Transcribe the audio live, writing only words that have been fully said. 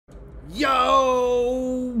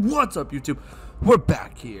Yo, what's up YouTube? We're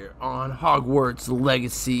back here on Hogwarts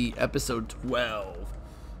Legacy episode 12.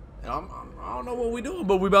 And I don't know what we're doing,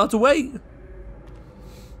 but we're about to wait.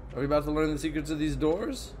 Are we about to learn the secrets of these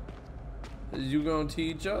doors? Is you gonna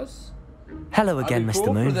teach us? Hello again, I'd be Mr. cool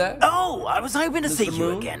for Moon. that. Oh, I was hoping to see Mr. you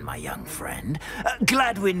Moon? again, my young friend.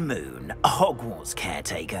 Gladwin Moon, Hogwarts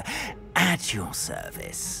caretaker, at your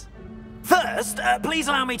service. First, please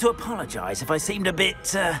allow me to apologize if I seemed a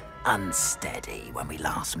bit unsteady when we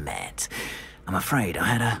last met. I'm afraid I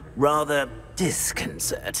had a rather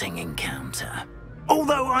disconcerting encounter.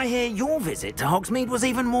 Although I hear your visit to Hogsmeade was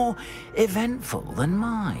even more eventful than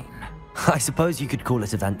mine. I suppose you could call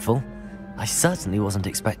it eventful. I certainly wasn't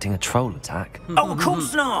expecting a troll attack. Oh, of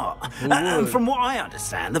course not. And from what I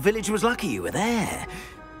understand, the village was lucky you were there.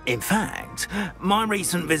 In fact, my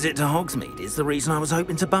recent visit to Hogsmeade is the reason I was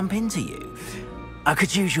hoping to bump into you. I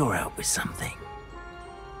could use your help with something.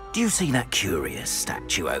 Do you see that curious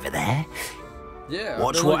statue over there? Yeah. I've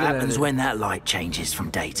Watch been what looking at happens it. when that light changes from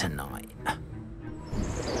day to night.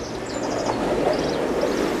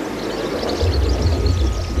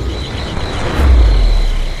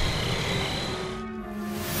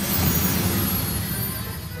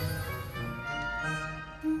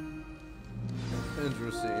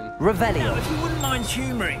 Interesting. Now, Revelio. if you wouldn't mind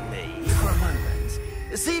humouring me for a moment,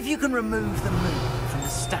 see if you can remove the moon from the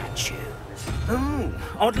statue. Ooh,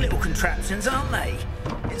 odd little contraptions, aren't they?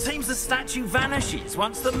 It seems the statue vanishes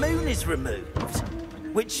once the moon is removed,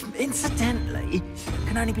 which, incidentally,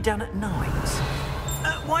 can only be done at night.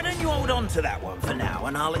 Why don't you hold on to that one for now,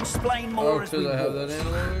 and I'll explain more Oh, as we because I have walk. that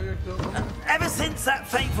animal you're killing? Ever since that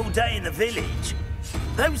fateful day in the village,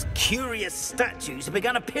 those curious statues have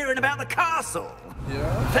begun appearing about the castle.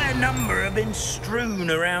 Yeah. A fair number have been strewn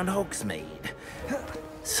around Hogsmeade.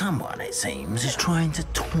 Someone, it seems, is trying to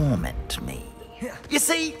torment me. You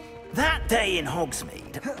see, that day in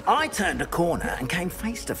Hogsmeade, I turned a corner and came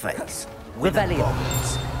face to face with a Revelio.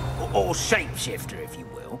 boggart, or shapeshifter, if you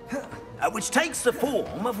will, which takes the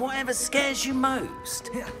form of whatever scares you most.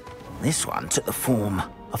 This one took the form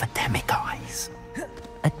of a demiguise.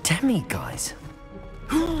 A demiguise?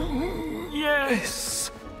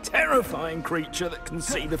 Yes! Terrifying creature that can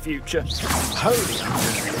see the future. Holy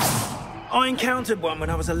unreal. I encountered one when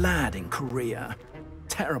I was a lad in Korea.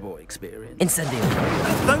 Terrible experience.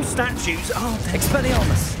 Incendio. Those statues are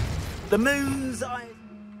Expelliarmus. the moon's eye.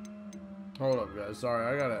 Hold up, guys.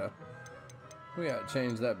 Sorry, we gotta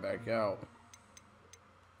change that back out.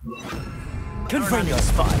 Confringo.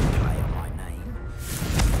 Spy play on my name.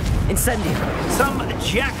 Incendio. Some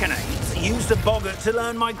jackanapes used a boggart to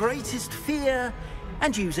learn my greatest fear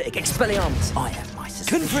and use it against Expelliarmus. I am my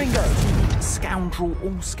suspicion. Confringo. Scoundrel,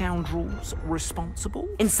 all scoundrels responsible?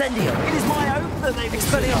 Incendio. It is my hope that they will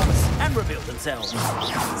Expelliarmus. and reveal themselves.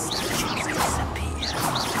 Statues disappear.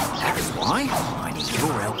 That is why I need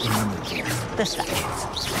your help in removing the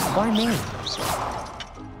statues. Why me?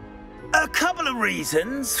 A couple of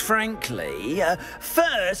reasons, frankly.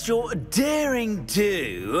 First, your daring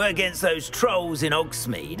do against those trolls in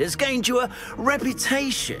Hogsmeade has gained you a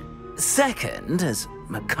reputation. Second, as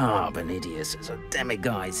macabre and hideous as a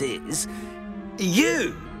demiguise is,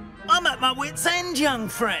 I'm at my wit's end, young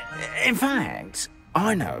friend. In fact,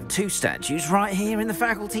 I know of two statues right here in the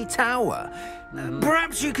faculty tower.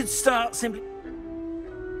 Perhaps you could start simply...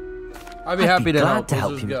 I'd be happy be to glad help. to Let's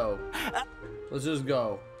help just you. go. Let's just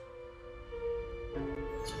go.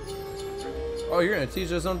 Oh, you're gonna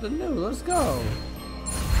teach us something new. Let's go.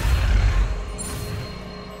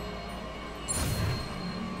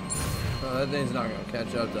 No, that thing's not gonna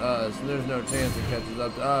catch up to us. There's no chance it catches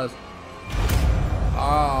up to us.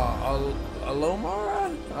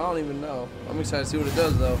 Alomara? I don't even know. I'm excited to see what it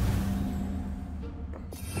does, though.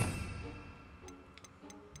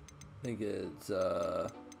 I think it's,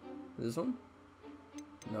 this one?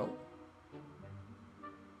 No.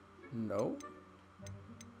 No.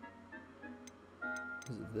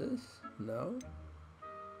 Is it this? No.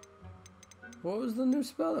 What was the new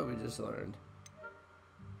spell that we just learned?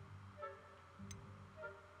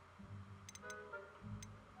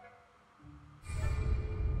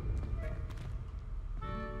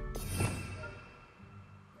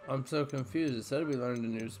 I'm so confused. It said we learned a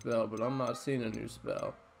new spell, but I'm not seeing a new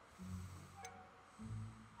spell.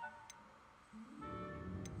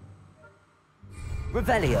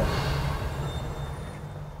 Revelio.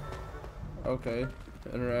 Okay.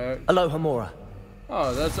 Interact. Alohomora.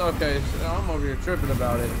 Oh, that's okay. I'm over here tripping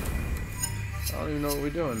about it. I don't even know what we're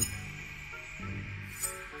doing.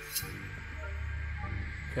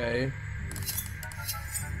 Okay.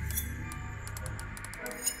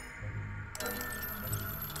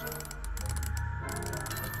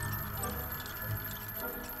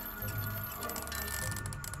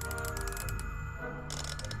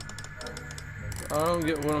 I don't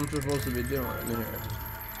get what I'm supposed to be doing here.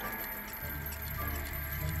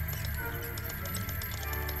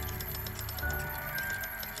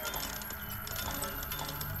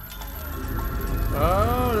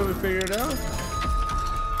 Oh, did we figure it out?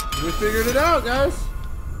 We figured it out, guys.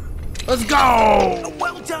 Let's go!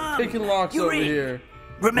 Well done! Picking locks You're over in. here.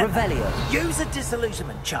 Remember, Revelio. use a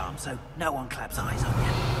disillusionment charm so no one claps eyes on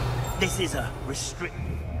you. This is a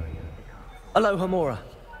restricted area. Aloha Mora.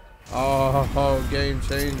 Oh, game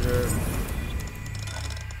changer.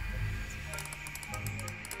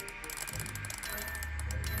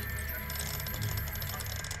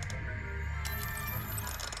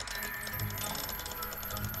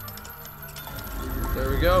 There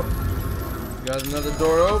we go. Got another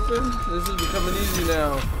door open. This is becoming easy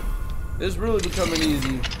now. It's really becoming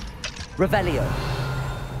easy. Revelio.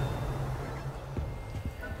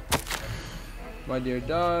 My dear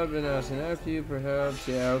dog, been asking after you, perhaps.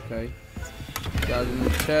 Yeah, okay. Got in the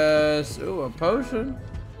chest. Ooh, a potion.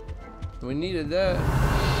 We needed that.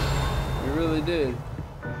 We really did.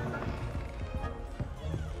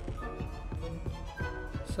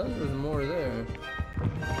 Says there's more there.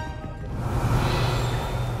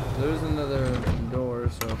 There's another door,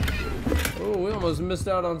 so. Oh, we almost missed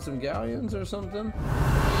out on some galleons or something.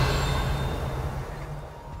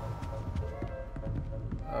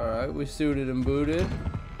 Alright, we suited and booted.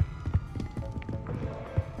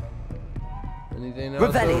 Anything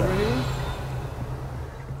else Revelio. over here?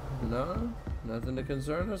 No? Nothing to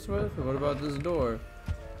concern us with? What about this door?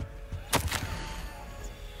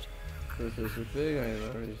 Crucifig, I ain't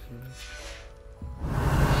already seen.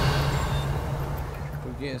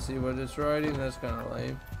 We can't see what it's writing, that's kind of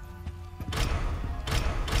lame.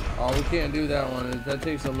 Oh, we can't do that one. That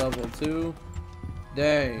takes a level 2.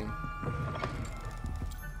 Dang.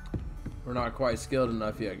 We're not quite skilled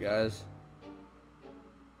enough yet, guys.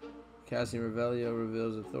 Casting Revelio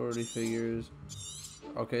reveals authority figures.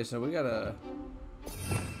 Okay, so we gotta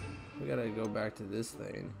go back to this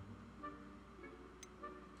thing.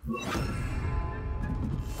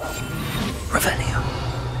 Revelio.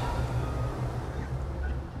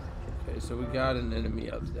 Okay, so we got an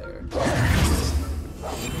enemy up there.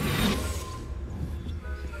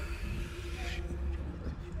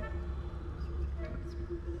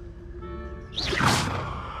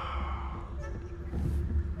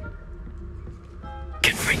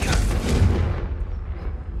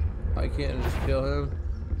 I can't just kill him.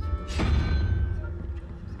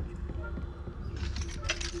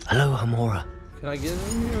 Aloha Mora. Can I get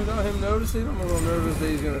in here without him noticing? I'm a little nervous that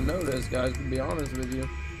he's gonna notice, guys, to be honest with you.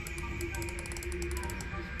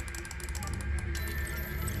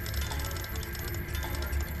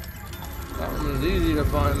 That one was easy to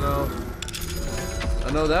find though.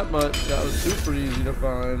 I know that much. That was super easy to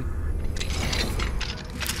find.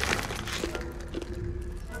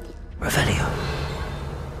 Revelio.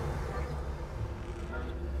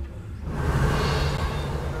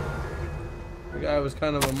 The guy was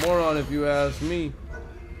kind of a moron if you ask me.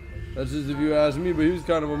 That's just if you ask me, but he was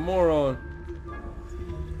kind of a moron.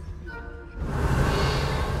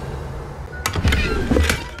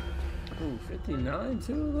 Ooh, 59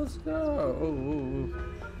 too? Let's go. Ooh.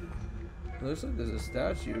 Looks like there's a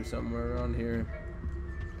statue somewhere around here.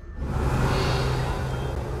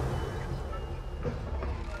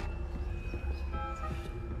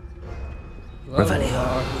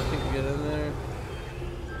 Revelio. We can't get in there.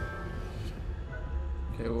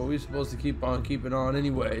 Okay, well, we're supposed to keep on keeping on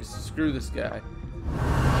anyways. Screw this guy.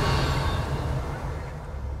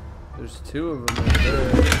 There's 2 of them right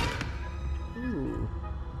there. Ooh.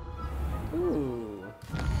 Ooh.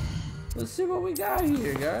 Let's see what we got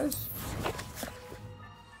here, guys.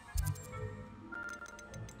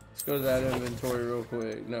 Let's go to that inventory real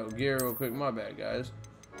quick. No, gear real quick. My bad, guys.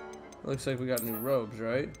 Looks like we got new robes,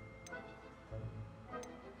 right?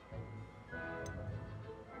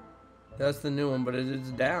 That's the new one, but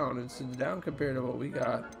it's down. It's down compared to what we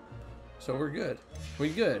got. So we're good. We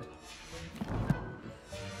good.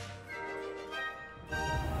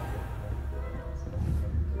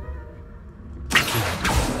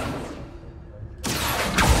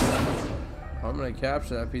 I'm gonna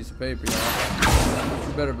capture that piece of paper, y'all.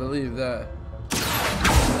 You better believe that.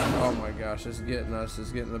 Oh my gosh, it's getting us.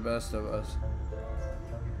 It's getting the best of us.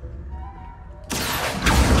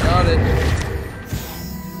 Got it.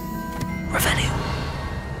 Revelio.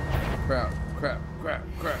 Crap.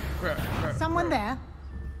 Someone there?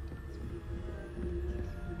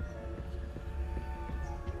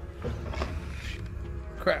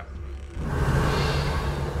 Crap.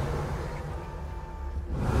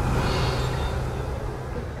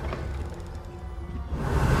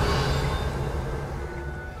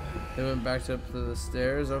 They went back up to the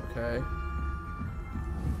stairs. Okay.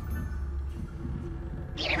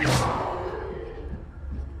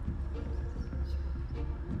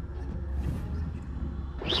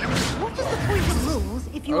 What is the point of rules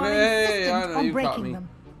if you are insistent on breaking them?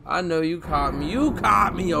 I know you caught me. You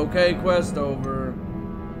caught me. Okay, quest over.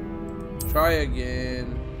 Try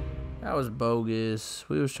again. That was bogus.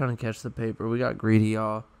 We was trying to catch the paper. We got greedy,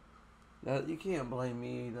 y'all. Now, you can't blame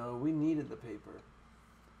me, though. We needed the paper.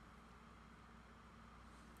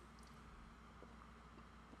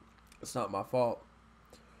 It's not my fault.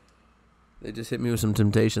 They just hit me with some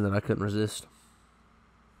temptation that I couldn't resist.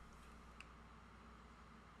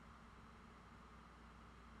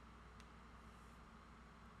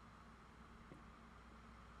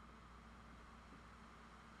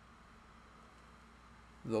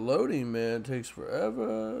 The loading, man, takes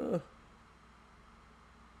forever.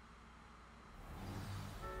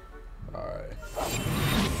 Alright.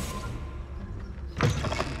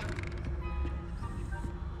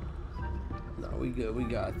 No, we good. We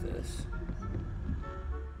got this.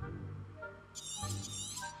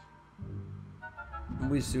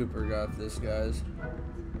 We super got this, guys.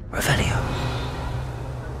 Revelio.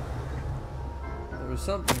 There was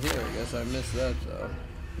something here. I guess I missed that, though.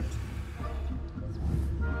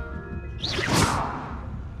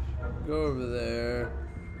 Go over there.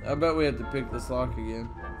 I bet we have to pick this lock again.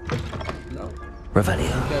 No.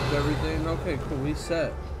 Revelio. Kept everything. Okay, cool. We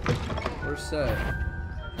set. We're set.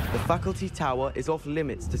 The faculty tower is off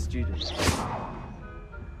limits to students.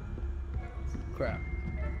 Crap.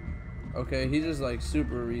 Okay, he just like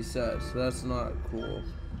super reset, so that's not cool.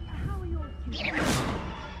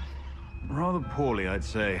 Rather poorly, I'd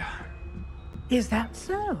say. Is that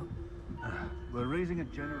so? We're raising a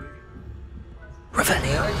generation. They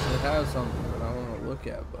Revelio. actually have something that I want to look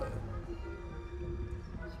at, but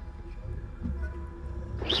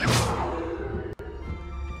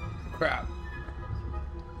crap.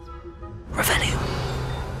 Revelio.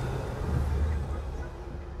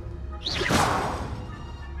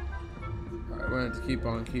 Alright, we're gonna have to keep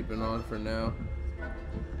on keeping on for now.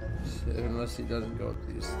 So, unless he doesn't go up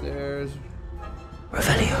these stairs.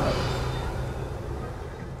 Revelio.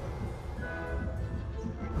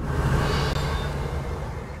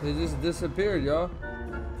 They just disappeared, y'all.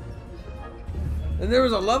 And there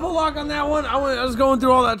was a level lock on that one. I was going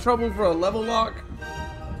through all that trouble for a level lock.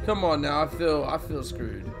 Come on now, I feel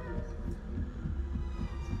screwed.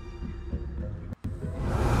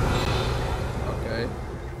 Okay.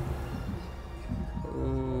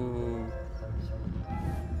 Ooh.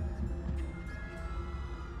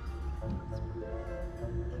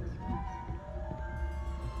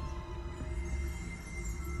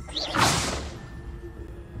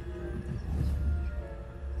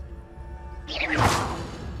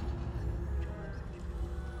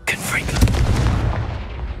 Confringo.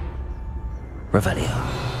 Revelio.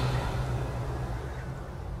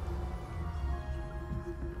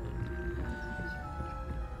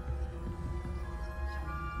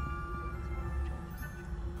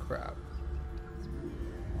 Crap.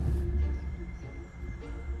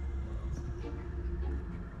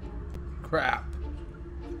 Crap.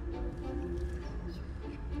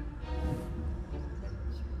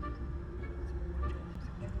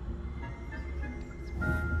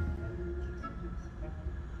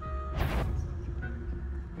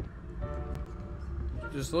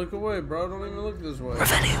 Just look away, bro. Don't even look this way.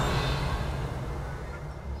 Revelio.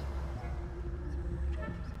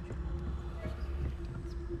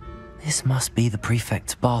 This must be the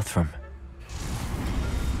prefect's bathroom.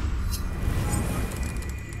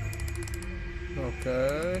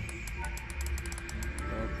 Okay.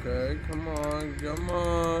 Okay, come on, come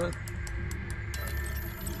on.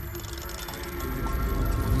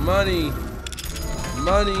 Money.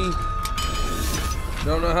 Money.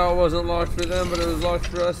 Don't know how it wasn't locked for them, but it was locked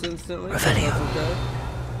for us instantly. Revelio. That's okay.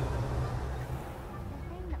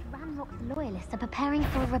 Saying that Ranrock's loyalists are preparing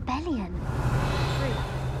for a rebellion.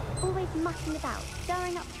 True. Always mucking about,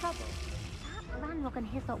 stirring up trouble. Perhaps Ranrock and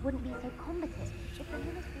his lot wouldn't be so combative if the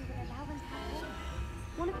ministry would allow them to have war.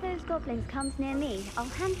 One of those goblins comes near me, I'll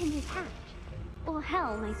hand him his hatch. Or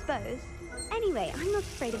helm, I suppose. Anyway, I'm not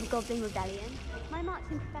afraid of a goblin rebellion. My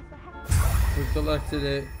marching professor has... We collected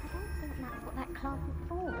it. I don't think that's what that class is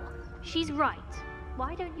for. She's right.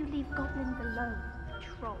 Why don't you leave goblins alone,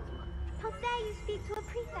 troll? How dare you speak to a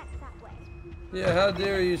prefect that way? Yeah, how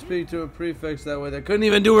dare you speak to a prefect that way that couldn't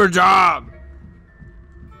even do her job?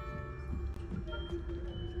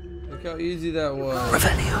 Look how easy that was.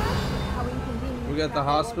 Revelio. We got the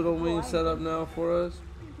hospital wing set up now for us.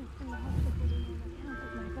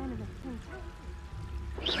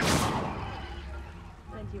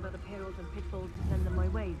 plenty of other perils and pitfalls to send them my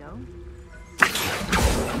way, though.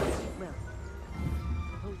 Well,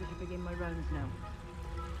 suppose I should begin my rounds now.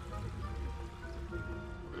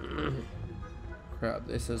 Crap,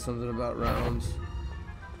 they said something about rounds.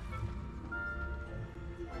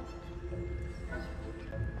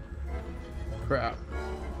 Crap.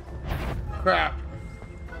 Crap.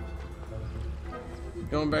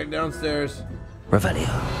 Going back downstairs. Revelio.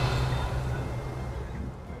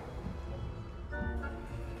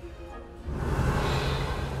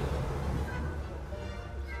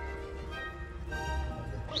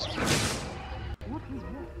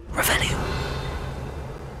 Revelio.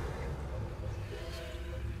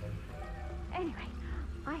 Anyway,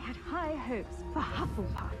 I had high hopes for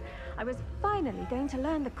Hufflepuff. I was finally going to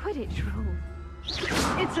learn the Quidditch rules.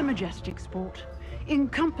 It's a majestic sport.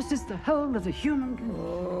 Encompasses the whole of the human community.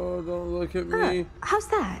 Oh, don't look at me. How's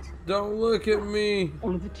that? Don't look at me.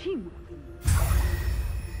 All of the teamwork.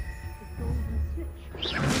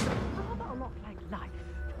 Rather a lot like life,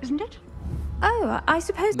 isn't it? Oh, I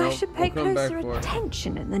suppose I Nope, should pay we'll come back closer for it.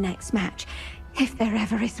 attention in the next match, if there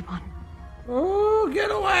ever is one. Oh,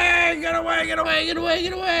 get away! Get away! Get away! Get away!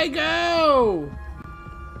 Get away! Go!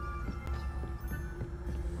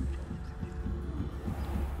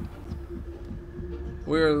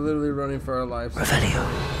 We're literally running for our lives. Revelio.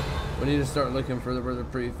 We need to start looking for where the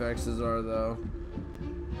prefixes are, though.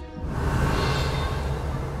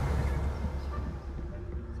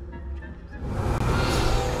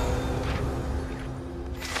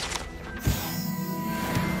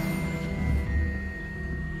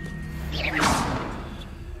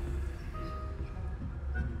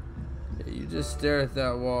 Yeah, you just stare at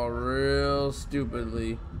that wall real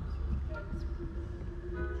stupidly.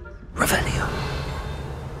 Revelio.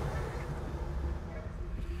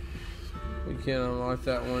 We can't unlock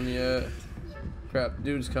that one yet. Crap,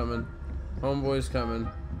 dude's coming. Homeboy's coming.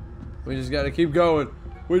 We just gotta keep going.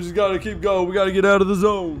 We just gotta keep going. We gotta get out of the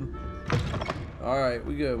zone. Alright,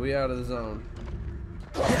 we good. We out of the zone.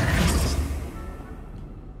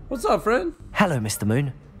 What's up, friend? Hello, Mr.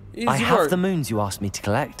 Moon. Easy I have work. the moons you asked me to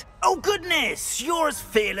collect. Oh, goodness! You're as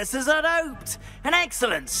fearless as I'd hoped. An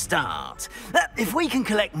excellent start. If we can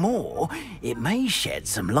collect more, it may shed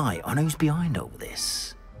some light on who's behind all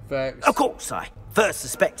this. Facts. Of course, I first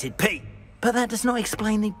suspected Pete, but that does not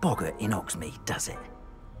explain the boggart in Hogsmeade, does it?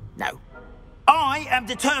 No. I am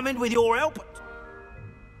determined with your help.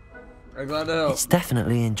 I'm glad to help. It's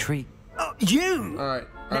definitely intriguing. You!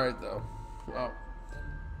 Alright, though. Oh.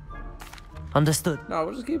 Understood. No,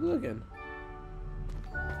 we'll just keep looking.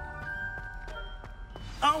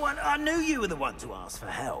 Oh, I knew you were the one to ask for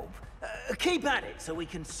help. Keep at it so we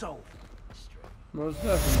can solve the mystery. Most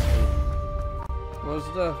definitely.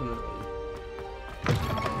 Most definitely.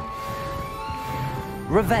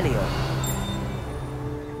 Revelio.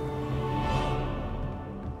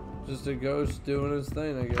 Just a ghost doing his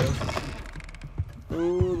thing, I guess.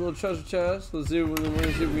 Ooh, little treasure chest. Let's see if we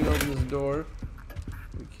can open this door.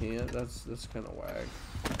 We can't. That's kind of whack.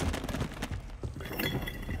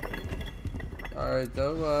 All right,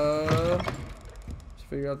 though. Let's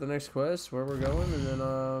figure out the next quest, where we're going, and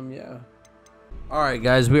then yeah. All right,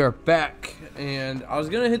 guys, we are back, and I was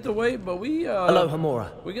gonna hit the wait, but we Hello,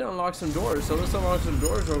 Hamura. we can unlock some doors. So let's unlock some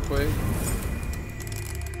doors real quick.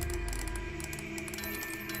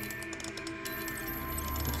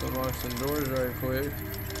 Let's unlock some doors right quick.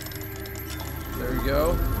 There we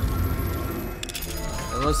go.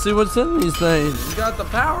 And let's see what's in these things. We got the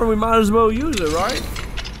power, we might as well use it, right?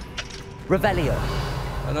 Revelio.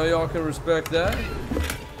 I know y'all can respect that.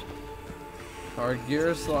 Our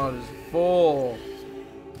gear slot is full.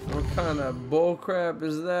 What kind of bull crap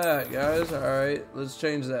is that, guys? Alright, let's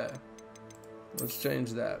change that. Let's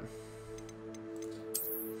change that.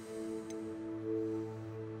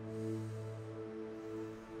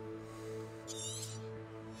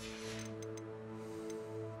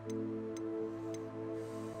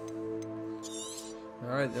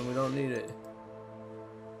 Alright, then we don't need it.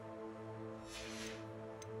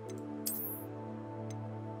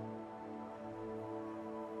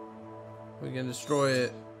 We can destroy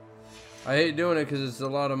it. I hate doing it because it's a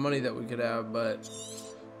lot of money that we could have, but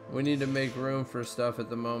we need to make room for stuff at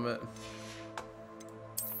the moment.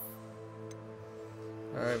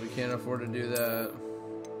 Alright, we can't afford to do that.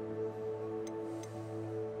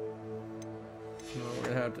 No, we're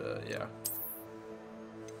gonna have to, yeah.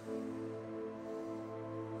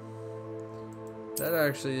 That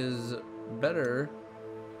actually is better.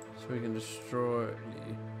 So we can destroy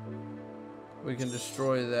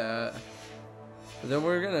that. But then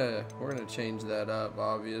we're gonna change that up,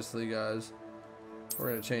 obviously, guys. We're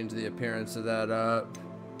gonna change the appearance of that up.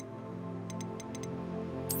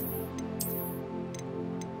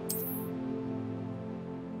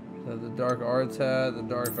 The dark arts hat, the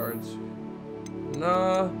dark arts.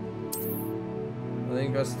 Nah. I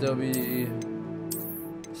think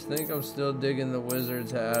I'm still digging the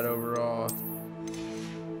wizard's hat overall.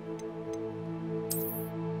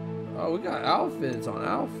 Oh, we got outfits on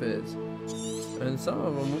outfits. And some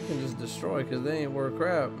of them we can just destroy because they ain't worth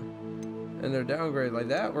crap. And they're downgraded like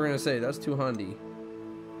that. We're gonna say that's 200.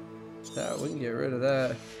 That we can get rid of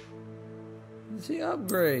that. Let's see,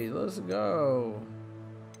 upgrade. Let's go.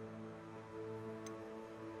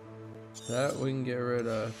 That we can get rid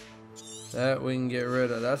of. That we can get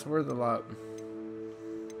rid of. That's worth a lot.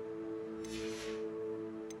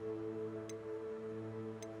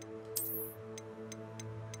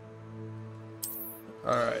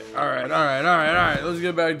 Alright. Let's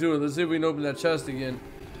get back to it. Let's see if we can open that chest again.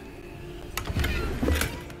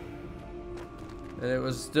 And it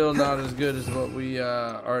was still not as good as what we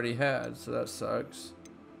already had, so that sucks.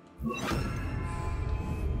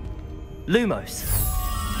 Lumos.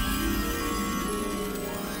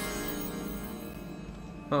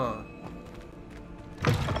 Huh.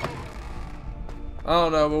 I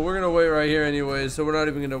don't know, but we're gonna wait right here anyway, so we're not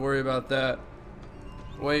even gonna worry about that.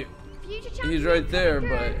 Wait, he's right there,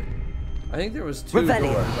 but I think there was 2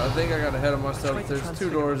 doors. I think I got ahead of myself. There's 2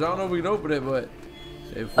 doors. I don't know if we can open it, but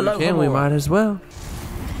if we can, we might as well.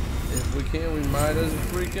 If we can, we might as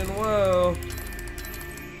freaking well.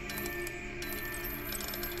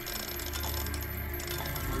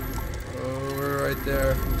 Oh, we're right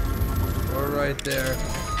there. We're right there.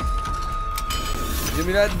 Give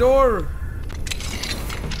me that door.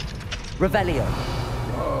 Revelio.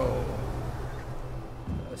 Whoa.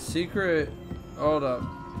 A secret. Hold up.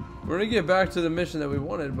 We're gonna get back to the mission that we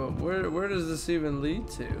wanted, but where does this even lead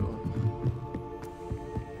to?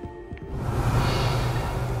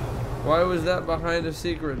 Why was that behind a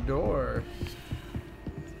secret door?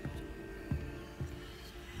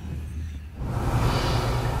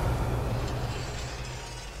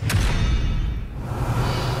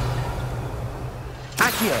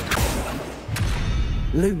 Accio.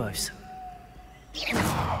 Lumos.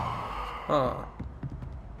 Huh.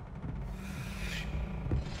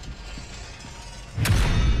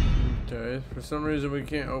 Okay, for some reason we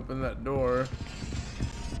can't open that door.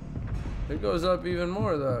 It goes up even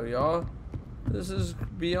more though, y'all. This is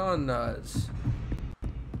beyond nuts.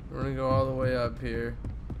 We're gonna go all the way up here.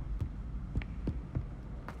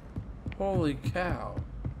 Holy cow.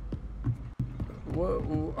 What?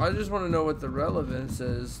 I just want to know what the relevance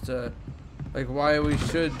is to, like, why we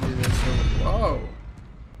should do this. Whoa.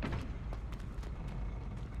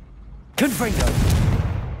 Confringo.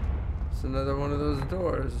 It's another one of those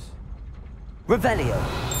doors. Revelio.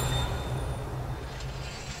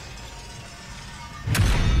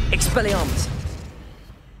 Expelliarmus.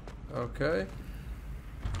 Okay.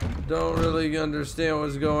 Don't really understand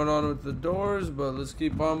what's going on with the doors, but let's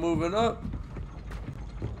keep on moving up.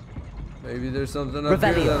 Maybe there's something up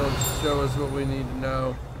here that'll show us what we need to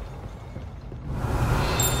know.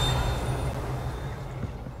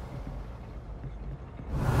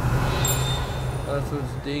 That's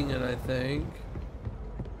what's dinging, I think.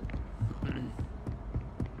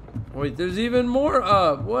 Wait, there's even more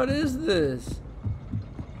up. What is this?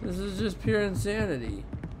 This is just pure insanity.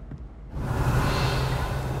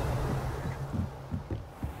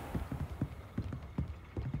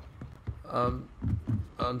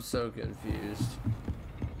 I'm so confused.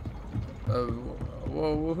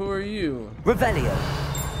 Well, who are you? Revelio.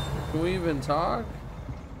 Can we even talk?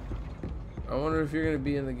 I wonder if you're gonna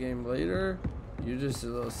be in the game later. You're just a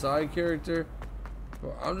little side character.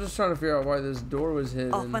 Well, I'm just trying to figure out why this door was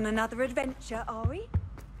hidden. Off on another adventure, are we?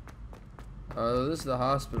 Oh, this is the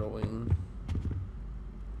hospital wing.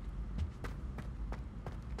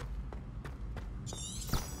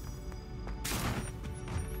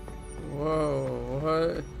 Whoa,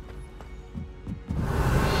 what?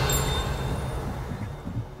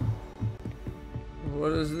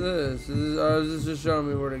 What is this? Is this just showing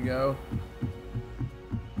me where to go?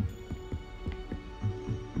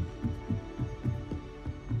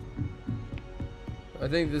 I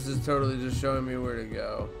think this is totally just showing me where to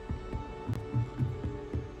go.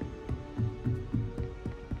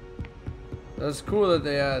 That's cool that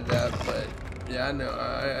they added that, but yeah, I know.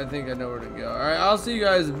 I think I know where to go. Alright, I'll see you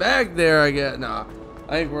guys back there, I guess. Nah,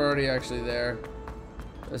 I think we're already actually there,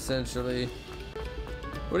 essentially.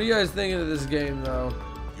 What are you guys thinking of this game, though?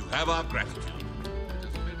 You have our gratitude.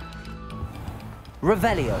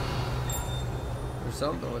 Revelio. There's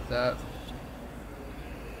something with that.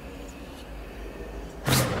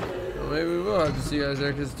 Well, maybe we will have to see you guys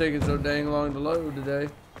there because it's taking so dang long to load today.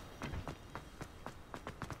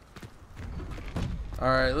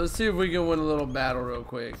 Alright, let's see if we can win a little battle real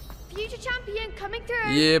quick. Future champion coming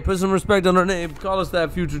through. Yeah, put some respect on our name. Call us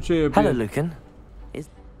that future champion. Hello, Lucan.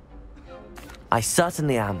 I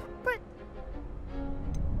certainly am. But...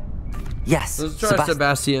 Yes, Let's try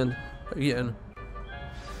Sebastian again.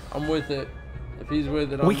 I'm with it. If he's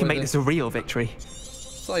with it, I'm We can with make it. this a real victory.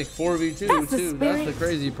 It's like 4v2 That's the too. That's the spirit.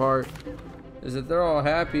 crazy part. Is that they're all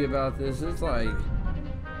happy about this. It's like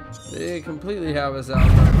they completely have us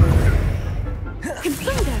outnumbered.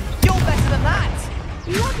 Confringo. You're better than that!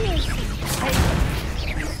 Lovely.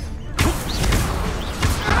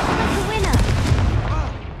 Winner.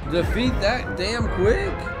 Defeat that damn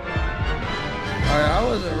quick? Alright, I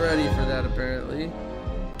wasn't ready for that apparently.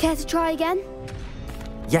 Care to try again?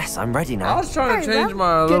 Yes, I'm ready I now. was trying to Very change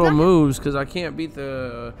well. my Good little luck. moves because I can't beat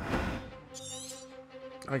the...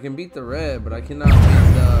 I can beat the red, but I cannot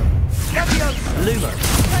beat the... Lumo.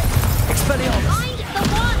 Expelliarmus. Find the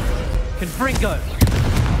one. Confringo.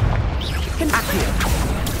 Accio.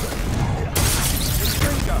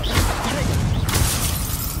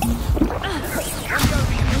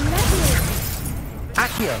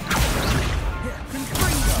 Accio.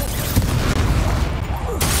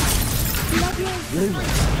 Lumo.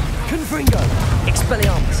 Confringo.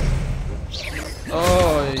 Expelliarmus.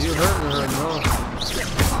 Oh, you hurting her, no?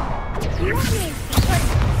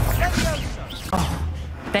 Oh,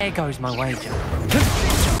 there goes my wager.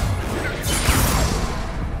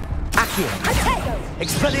 Accio.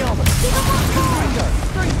 Expelliarmus.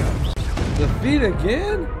 Defeat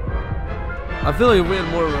again? I feel like if we had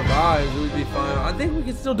more revives, we'd be fine. I think we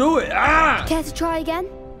can still do it. Ah! Care to try again?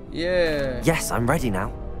 Yeah. Yes, I'm ready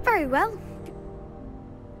now. Very well.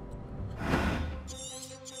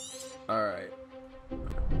 Alright.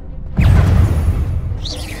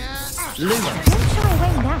 Lumo. Don't shy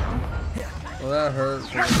away now. Well, that hurt.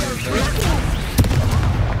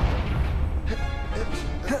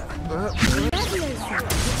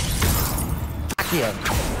 Accio.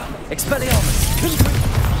 Expelliarmus.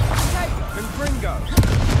 Confringo.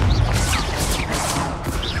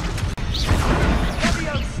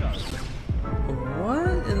 What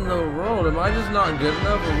in the world? Am I just not good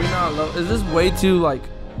enough? Are we not low? Is this way too like...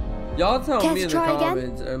 Y'all tell Care me to in the try again?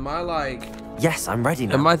 comments. Am I like... Yes, I'm ready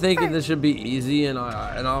now. Am I thinking this should be easy and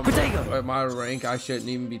I'm Protego. at my rank I shouldn't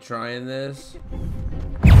even be trying this?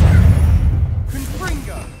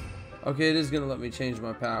 Confringo. Okay, it is gonna let me change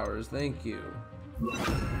my powers. Thank you.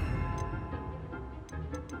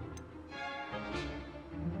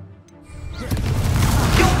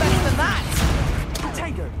 You're better than that!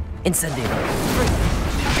 Protego.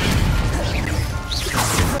 Incendio.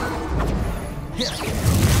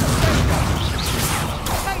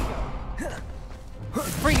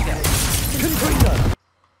 Confringo. Confringo.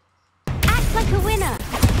 Act like a winner.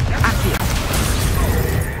 Accio.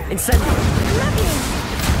 Incendio.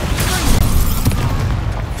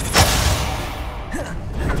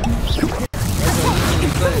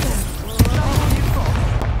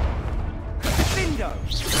 Defendo.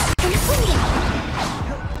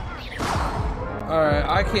 Alright,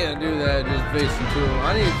 I can't do that just facing two of them.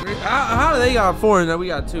 I need three. How do they got four and then we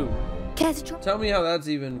got two? Care to try? Tell me how that's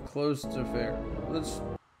even close to fair. Let's...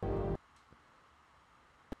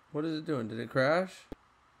 What is it doing? Did it crash?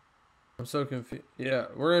 I'm so confused. Yeah,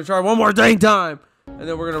 we're gonna try one more dang time, and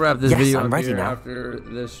then we're gonna wrap this Yes, video I'm up ready here now. after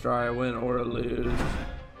this try, win or lose.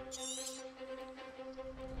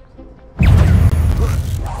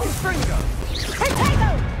 Confringo.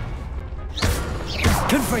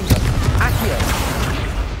 Confringo. Accio.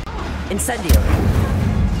 Incendio.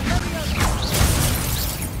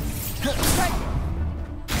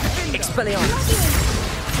 Expelliarmus.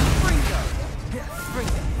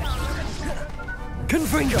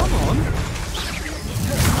 Confringo. Come on.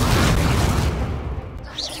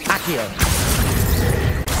 Accio.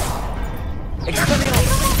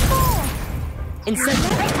 Expelliarmus.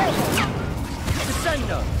 Incendio.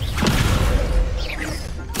 Descendo.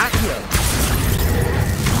 Accio.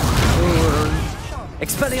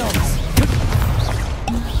 Expelliarmus.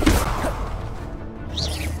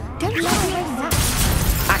 Don't shy away now.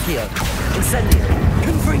 Accio. Incendio.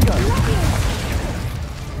 Confringo.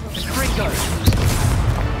 Confringo.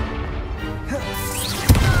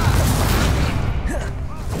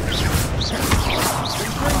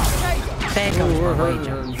 There goes my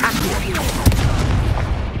wager. Accio.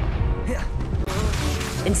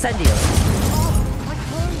 Incendio.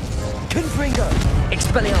 Confringo.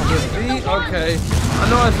 Expelliarmus. Okay. I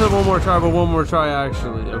know I said one more try, but one more try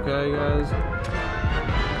actually. Okay, guys.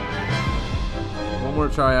 One more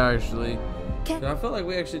try actually. I feel like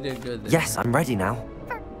we actually did good there. Yes, I'm ready now.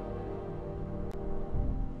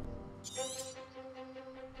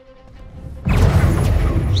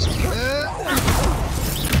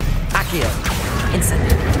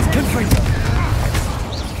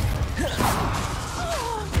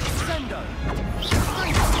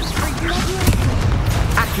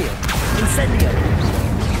 Incendio!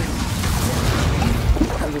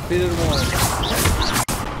 I defeated one.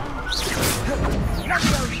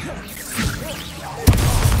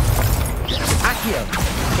 Accio!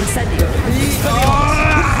 Incendio!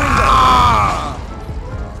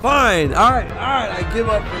 Fine. All right. I give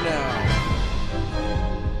up for now.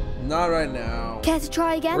 Not right now. Care to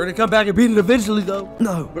try again? We're gonna come back and beat it eventually, though.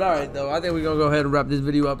 No. But all right, though. I think we're gonna go ahead and wrap this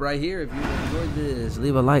video up right here. If you enjoyed this,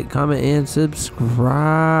 leave a like, comment, and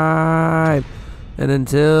subscribe. And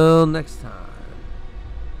until next time.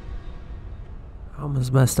 I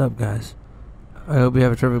almost messed up, guys. I hope you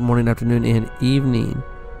have a terrific morning, afternoon, and evening.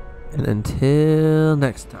 And until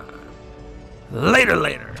next time.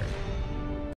 Later.